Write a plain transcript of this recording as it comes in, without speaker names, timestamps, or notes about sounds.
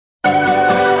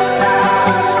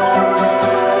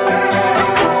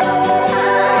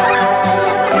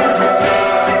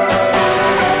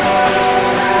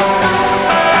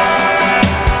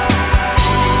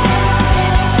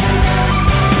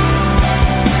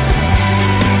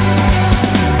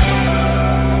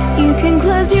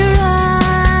close your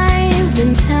eyes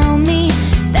and tell me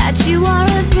that you are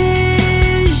a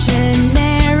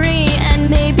visionary, and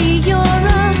maybe you're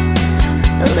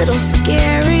a little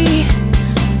scary,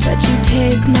 but you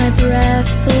take my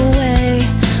breath away.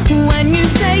 When you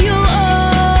say you'll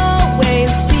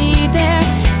always be there,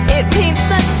 it paints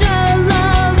such a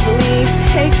lovely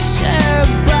picture.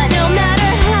 But no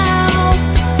matter how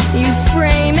you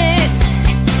frame it,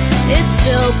 it's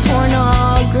still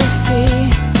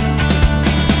pornography.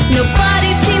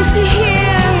 Nobody seems to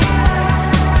hear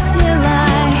till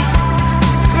I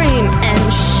scream and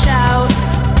shout.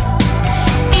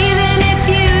 Even if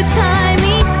you tie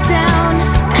me down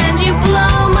and you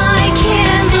blow my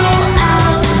candle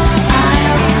out,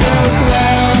 I'll still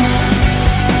glow.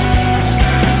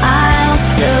 I'll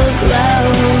still glow.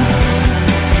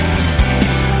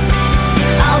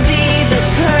 I'll be the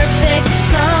perfect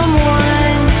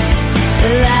someone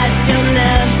that you'll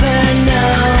never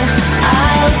know.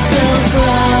 I'll still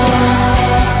glow.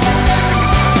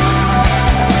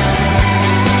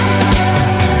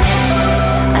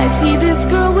 I see this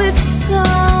girl with so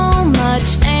much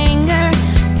anger,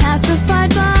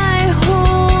 pacified by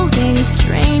holding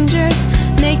strangers,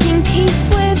 making peace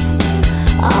with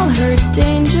all her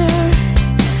danger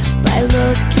by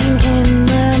looking in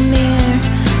the mirror.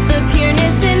 The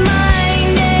pureness in my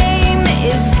name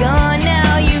is gone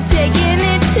now. You've taken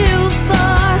it too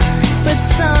far, but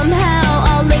somehow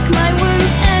I'll lick my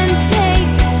wounds and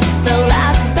take the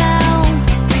last bow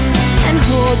and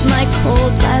hold my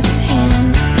cold left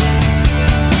hand.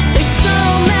 There's so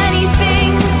many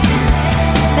things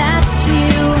that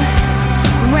you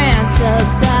rant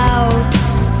about.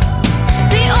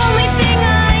 The only thing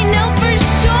I know for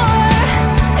sure,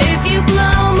 if you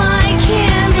blow my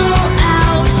candle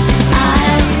out,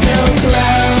 I'll still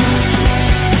glow.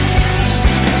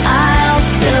 I'll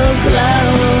still glow.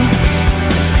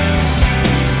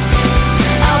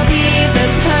 I'll be the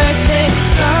perfect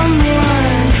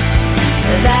someone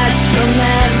that you'll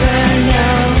never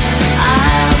know.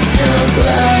 I'll still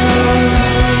glow.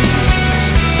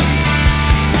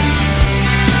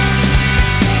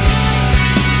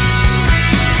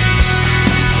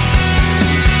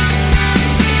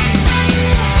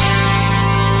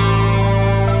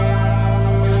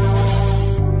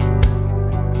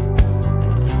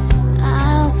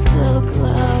 I'll still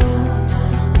glow.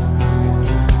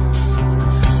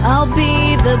 I'll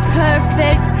be the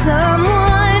perfect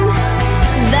someone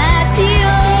that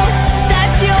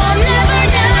you'll never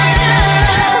know.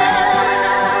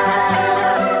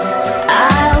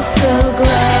 I'll still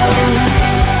glow.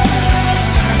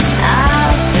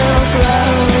 I'll still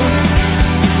glow.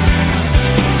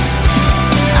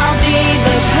 I'll be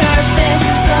the perfect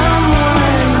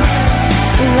someone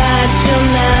that you'll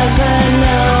never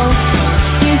know.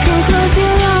 You can close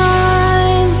your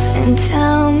eyes and tell